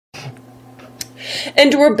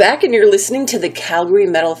And we're back, and you're listening to the Calgary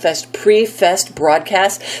Metalfest pre-fest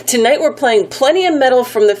broadcast. Tonight we're playing plenty of metal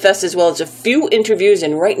from the fest, as well as a few interviews,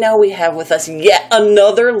 and right now we have with us yet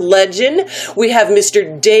another legend. We have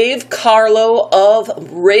Mr. Dave Carlo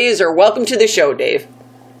of Razor. Welcome to the show, Dave.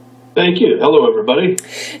 Thank you. Hello, everybody.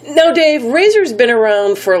 Now, Dave, Razor's been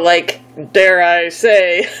around for, dare I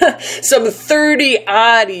say, some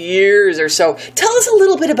 30-odd years or so. Tell us a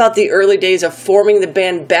little bit about the early days of forming the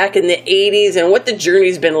band back in the 80s and what the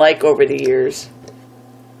journey's been like over the years.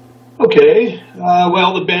 Okay.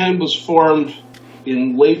 Well, the band was formed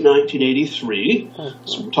in late 1983,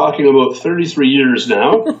 so we're talking about 33 years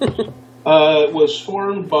now. It was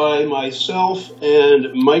formed by myself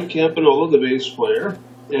and Mike Campanola, the bass player.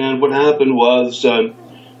 And what happened was,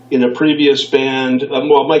 in a previous band,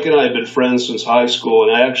 Mike and I had been friends since high school,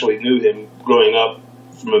 and I actually knew him growing up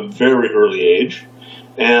from a very early age.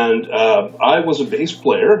 And I was a bass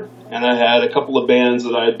player, and I had a couple of bands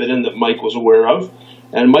that I had been in that Mike was aware of.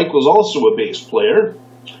 And Mike was also a bass player.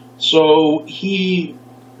 So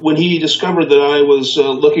when he discovered that I was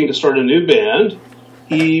looking to start a new band,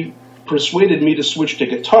 he persuaded me to switch to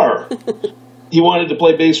guitar. He wanted to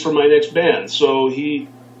play bass for my next band, so he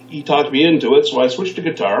talked me into it. So I switched to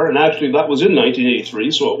guitar, and actually that was in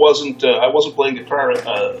 1983. So it wasn't I wasn't playing guitar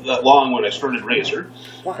that long when I started Razor.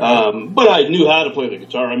 Wow. But I knew how to play the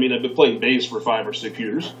guitar. I mean, I've been playing bass for 5 or 6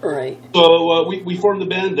 years. Right. So we formed the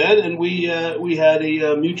band then, and we had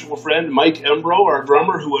a mutual friend, Mike Embro, our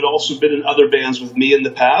drummer, who had also been in other bands with me in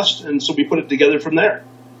the past, and so we put it together from there.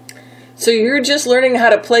 So you're just learning how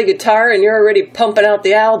to play guitar, and you're already pumping out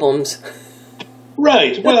the albums.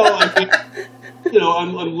 Right. Well, I think,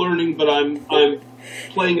 I'm learning, but I'm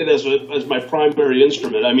playing it as my primary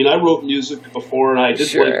instrument. I mean, I wrote music before, and I did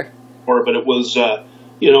play before, but it was, I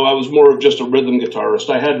was more of just a rhythm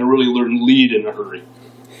guitarist. I had to really learn lead in a hurry.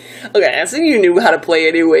 Okay, so you knew how to play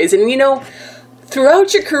anyways, and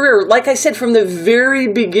throughout your career, like I said, from the very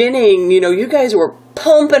beginning, you guys were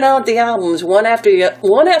pumping out the albums one after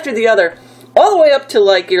the other, all the way up to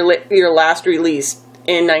your last release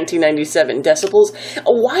in 1997, Decibels.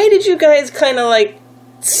 Why did you guys kind of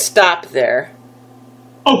stop there?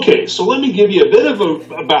 Okay, so let me give you a bit of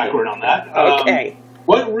a background on that. Okay.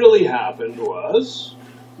 What really happened was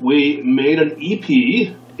we made an EP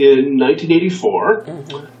in 1984.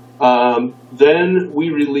 Mm-hmm. Then we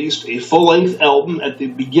released a full-length album at the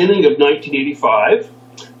beginning of 1985.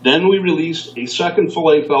 Then we released a second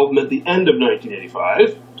full-length album at the end of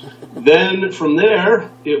 1985. Then from there,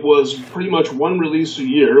 it was pretty much one release a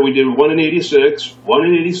year. We did one in 86, one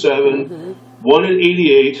in 87, mm-hmm. one in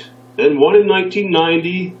 88, then one in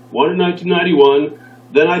 1990, one in 1991.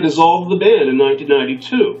 Then I dissolved the band in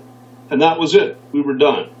 1992. And that was it. We were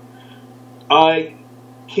done. I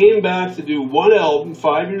came back to do one album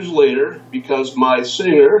 5 years later because my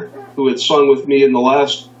singer, who had sung with me in the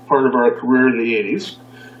last part of our career in the 80s,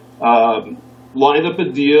 lined up a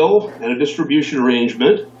deal and a distribution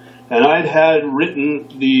arrangement, and I'd had written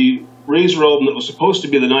the Razor album that was supposed to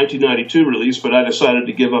be the 1992 release, but I decided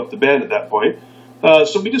to give up the band at that point.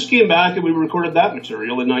 So we just came back and we recorded that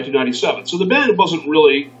material in 1997. So the band wasn't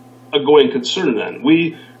really a going concern then.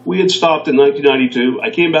 We had stopped in 1992. I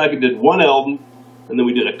came back and did one album, and then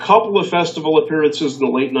we did a couple of festival appearances in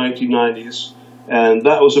the late 1990s, and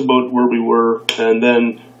that was about where we were. And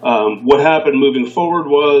then what happened moving forward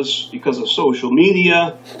was, because of social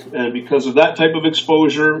media and because of that type of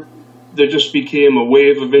exposure, there just became a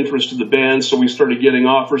wave of interest in the band, so we started getting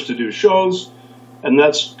offers to do shows, and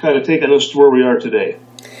that's kind of taken us to where we are today.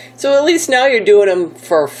 So at least now you're doing them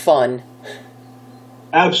for fun.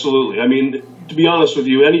 Absolutely. I mean, to be honest with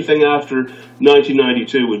you, anything after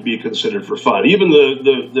 1992 would be considered for fun. Even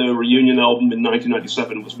the reunion album in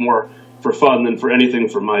 1997 was more for fun than for anything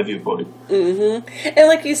from my viewpoint. Mm-hmm. And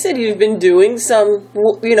like you said, you've been doing some,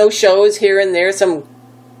 shows here and there, some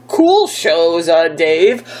cool shows,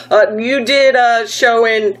 Dave. You did a show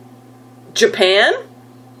in Japan?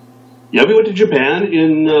 Yeah, we went to Japan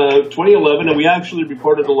in 2011, and we actually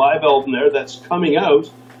recorded a live album there that's coming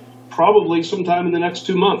out probably sometime in the next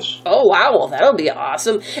 2 months. Oh, wow. Well, that'll be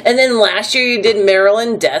awesome. And then last year you did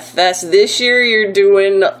Maryland Death Fest. This year you're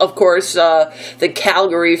doing, of course, the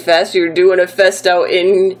Calgary Fest. You're doing a fest out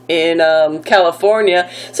in California.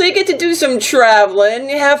 So you get to do some traveling.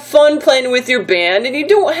 You have fun playing with your band. And you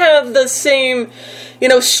don't have the same,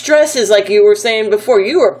 stresses like you were saying before.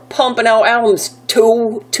 You were pumping out albums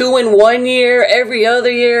two in 1 year, every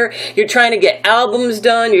other year. You're trying to get albums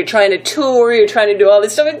done. You're trying to tour. You're trying to do all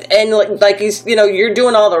this stuff. And you're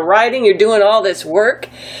doing all the writing. You're doing all this work.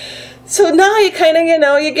 So now you kind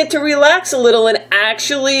of, you get to relax a little and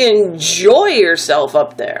actually enjoy yourself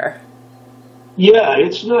up there. Yeah,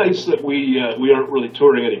 it's nice that we aren't really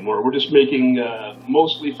touring anymore. We're just making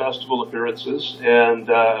mostly festival appearances, and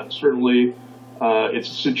certainly it's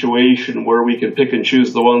a situation where we can pick and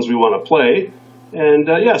choose the ones we want to play. And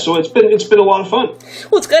yeah, so it's been a lot of fun.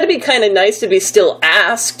 Well, it's got to be kind of nice to be still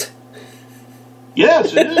asked.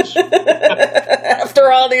 Yes, it is.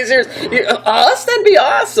 After all these years, us? That'd be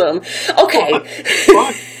awesome. Okay. Well,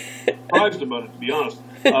 I'm surprised about it, to be honest.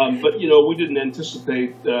 But, we didn't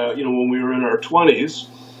anticipate, when we were in our 20s,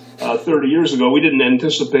 30 years ago, we didn't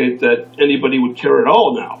anticipate that anybody would care at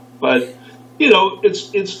all now. But,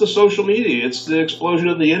 it's the social media, it's the explosion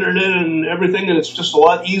of the internet and everything, and it's just a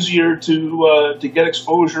lot easier to get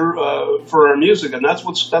exposure for our music, and that's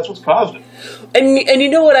what's caused it. And you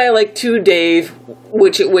know what I like too, Dave,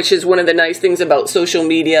 which is one of the nice things about social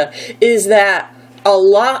media, is that a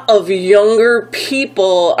lot of younger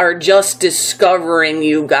people are just discovering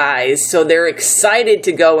you guys, so they're excited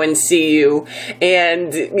to go and see you,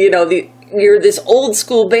 and you're this old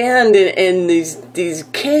school band and these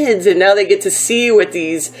kids, and now they get to see you at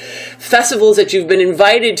these festivals that you've been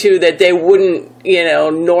invited to that they wouldn't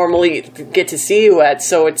normally get to see you at.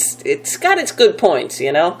 So it's got its good points,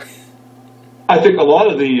 I think a lot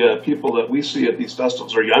of the people that we see at these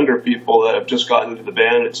festivals are younger people that have just gotten into the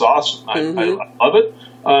band. It's awesome. I love it.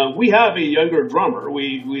 We have a younger drummer.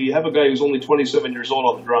 We have a guy who's only 27 years old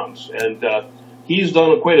on the drums, and he's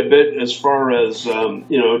done quite a bit as far as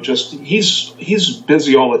just he's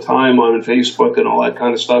busy all the time on Facebook and all that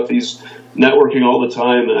kind of stuff. He's networking all the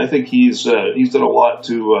time, and I think he's done a lot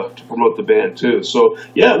to promote the band too. So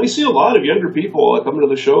yeah, we see a lot of younger people coming to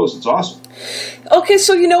the shows. It's awesome. Okay,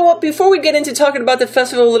 so you know what? Before we get into talking about the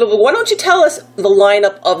festival a little bit, why don't you tell us the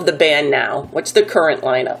lineup of the band now? What's the current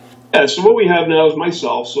lineup? Yeah, so what we have now is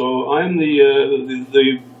myself. So I'm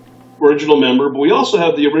the original member, but we also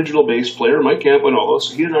have the original bass player, Mike Campanolo.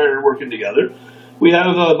 So he and I are working together. We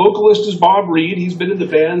have vocalist is Bob Reed. He's been in the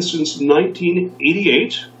band since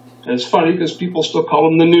 1988. And it's funny because people still call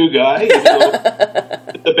him the new guy.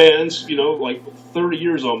 The band's, like 30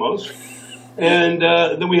 years almost. And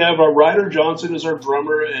then we have Ryder Johnson as our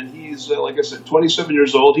drummer, and he's, like I said, 27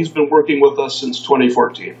 years old. He's been working with us since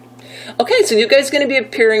 2014. Okay, so you guys are going to be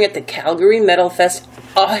appearing at the Calgary Metalfest,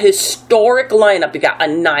 a historic lineup. You got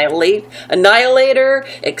Annihilator,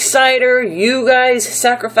 Exciter, you guys,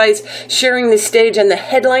 Sacrifice, sharing the stage on the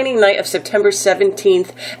headlining night of September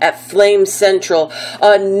 17th at Flame Central.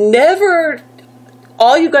 All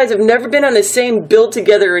you guys have never been on the same bill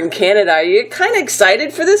together in Canada. Are you kind of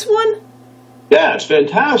excited for this one? Yeah, it's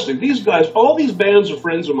fantastic. These guys, all these bands are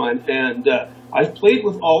friends of mine, and I've played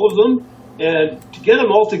with all of them. And to get them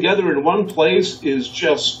all together in one place is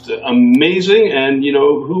just amazing. And,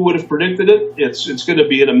 who would have predicted it? It's going to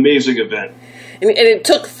be an amazing event. And it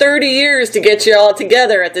took 30 years to get you all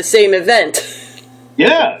together at the same event.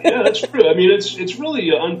 Yeah, that's true. I mean, it's really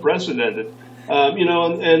unprecedented.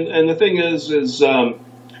 And the thing is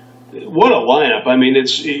what a lineup. I mean,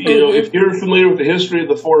 it's, if you're familiar with the history of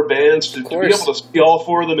the four bands, to be able to see all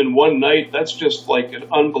four of them in one night, that's just like an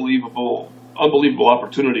unbelievable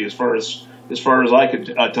opportunity as far as I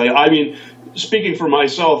could tell you. I mean, speaking for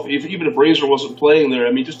myself, even if Razor wasn't playing there,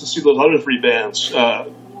 I mean, just to see those other three bands,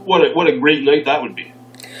 what a great night that would be.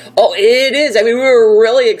 Oh, it is. I mean, we were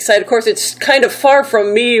really excited. Of course, it's kind of far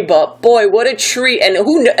from me, but boy, what a treat. And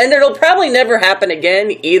it'll probably never happen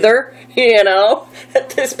again either, at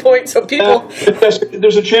this point. So people...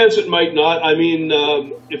 there's a chance it might not. I mean,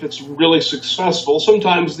 if it's really successful,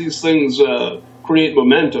 sometimes these things create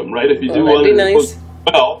momentum, right? If you do one nice.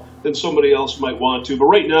 Well, then somebody else might want to. But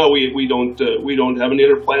right now, we don't have any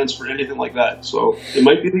other plans for anything like that. So it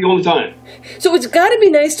might be the only time. So it's got to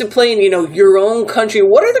be nice to play in your own country.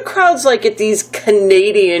 What are the crowds like at these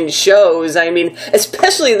Canadian shows? I mean,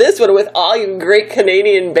 especially this one with all you great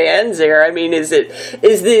Canadian bands there. I mean, is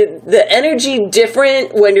the energy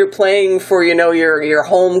different when you're playing for your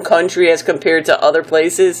home country as compared to other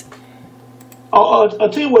places? I'll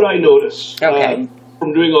tell you what I notice. Okay.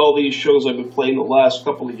 From doing all these shows I've been playing the last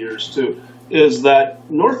couple of years too, is that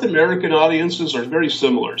North American audiences are very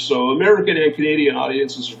similar. So American and Canadian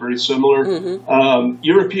audiences are very similar. Mm-hmm.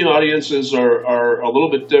 European audiences are a little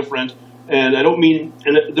bit different, and I don't mean,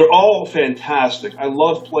 and they're all fantastic. I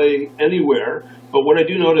love playing anywhere, but what I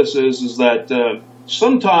do notice is that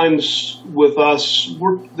sometimes with us,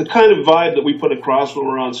 the kind of vibe that we put across when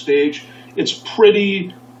we're on stage, it's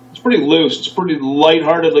pretty loose. It's pretty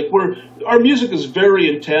lighthearted. Like our music is very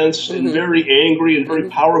intense and very angry and very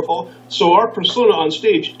powerful. So our persona on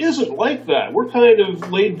stage isn't like that. We're kind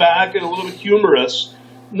of laid back and a little bit humorous.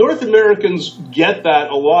 North Americans get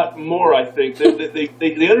that a lot more, I think.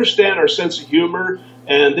 They understand our sense of humor,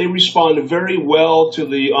 and they respond very well to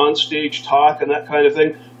the on-stage talk and that kind of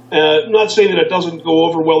thing. Not saying that it doesn't go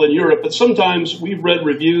over well in Europe, but sometimes we've read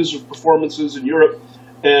reviews of performances in Europe,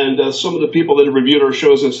 and some of the people that have reviewed our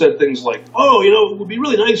shows have said things like, oh, it would be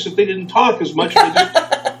really nice if they didn't talk as much as they do.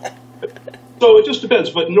 So it just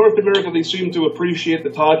depends. But in North America, they seem to appreciate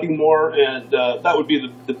the talking more, and that would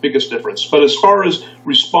be the biggest difference. But as far as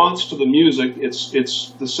response to the music,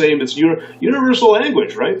 it's the same. It's universal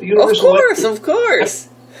language, right? The universal language. Of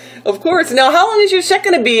course. Now, how long is your set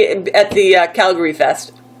going to be at the Calgary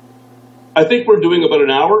Fest? I think we're doing about an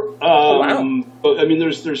hour. Wow. But I mean,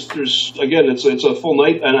 there's again, it's a full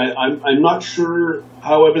night, and I'm not sure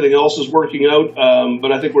how everything else is working out.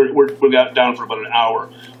 But I think we're down for about an hour.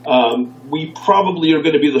 We probably are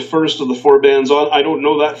going to be the first of the 4 bands on. I don't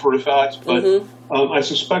know that for a fact, but I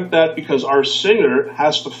suspect that because our singer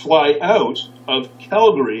has to fly out of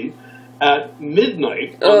Calgary at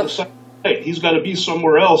midnight on the second night. He's got to be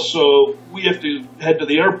somewhere else, so we have to head to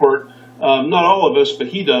the airport. Not all of us, but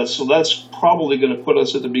he does, so that's probably going to put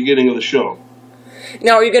us at the beginning of the show.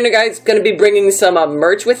 Now, are you guys going to be bringing some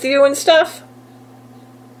merch with you and stuff?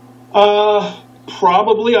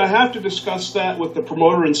 Probably. I have to discuss that with the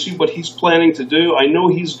promoter and see what he's planning to do. I know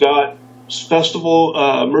he's got festival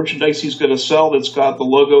merchandise he's going to sell that's got the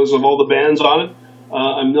logos of all the bands on it.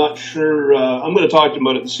 I'm not sure. I'm going to talk to him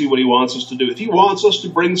about it and see what he wants us to do. If he wants us to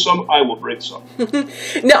bring some, I will bring some.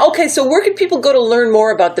 Now, okay, so where can people go to learn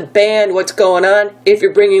more about the band, what's going on, if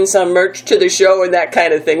you're bringing some merch to the show and that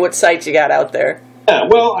kind of thing? What sites you got out there? Yeah,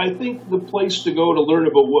 well, I think the place to go to learn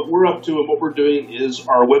about what we're up to and what we're doing is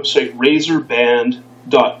our website,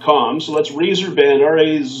 razorband.com. So that's Razorband,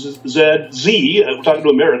 R-A-Z-Z. I'm talking to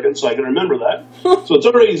Americans, so I can remember that. So it's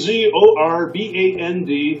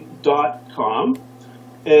RAZORBAND.com.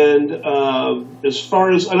 And as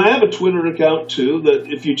far as, and I have a Twitter account too, that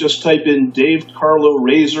if you just type in Dave Carlo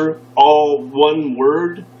Razor, all one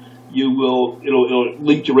word, you will, it'll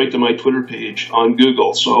link you right to my Twitter page on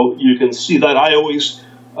Google. So you can see that. I always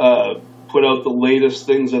put out the latest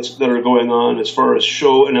things that are going on as far as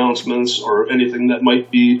show announcements or anything that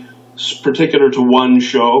might be particular to one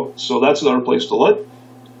show. So that's another place to look.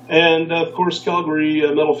 And of course, Calgary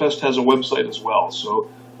Metalfest has a website as well. So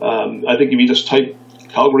I think if you just type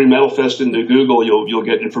Calgary Metalfest into Google, you'll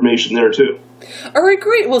get information there too. All right,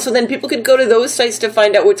 great. Well, so then people could go to those sites to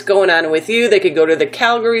find out what's going on with you. They could go to the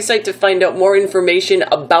Calgary site to find out more information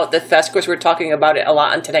about the fest. Of course, we're talking about it a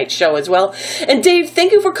lot on tonight's show as well. And Dave,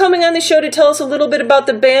 thank you for coming on the show to tell us a little bit about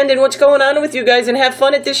the band and what's going on with you guys, and have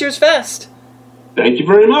fun at this year's fest. Thank you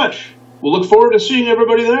very much. We'll look forward to seeing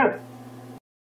everybody there.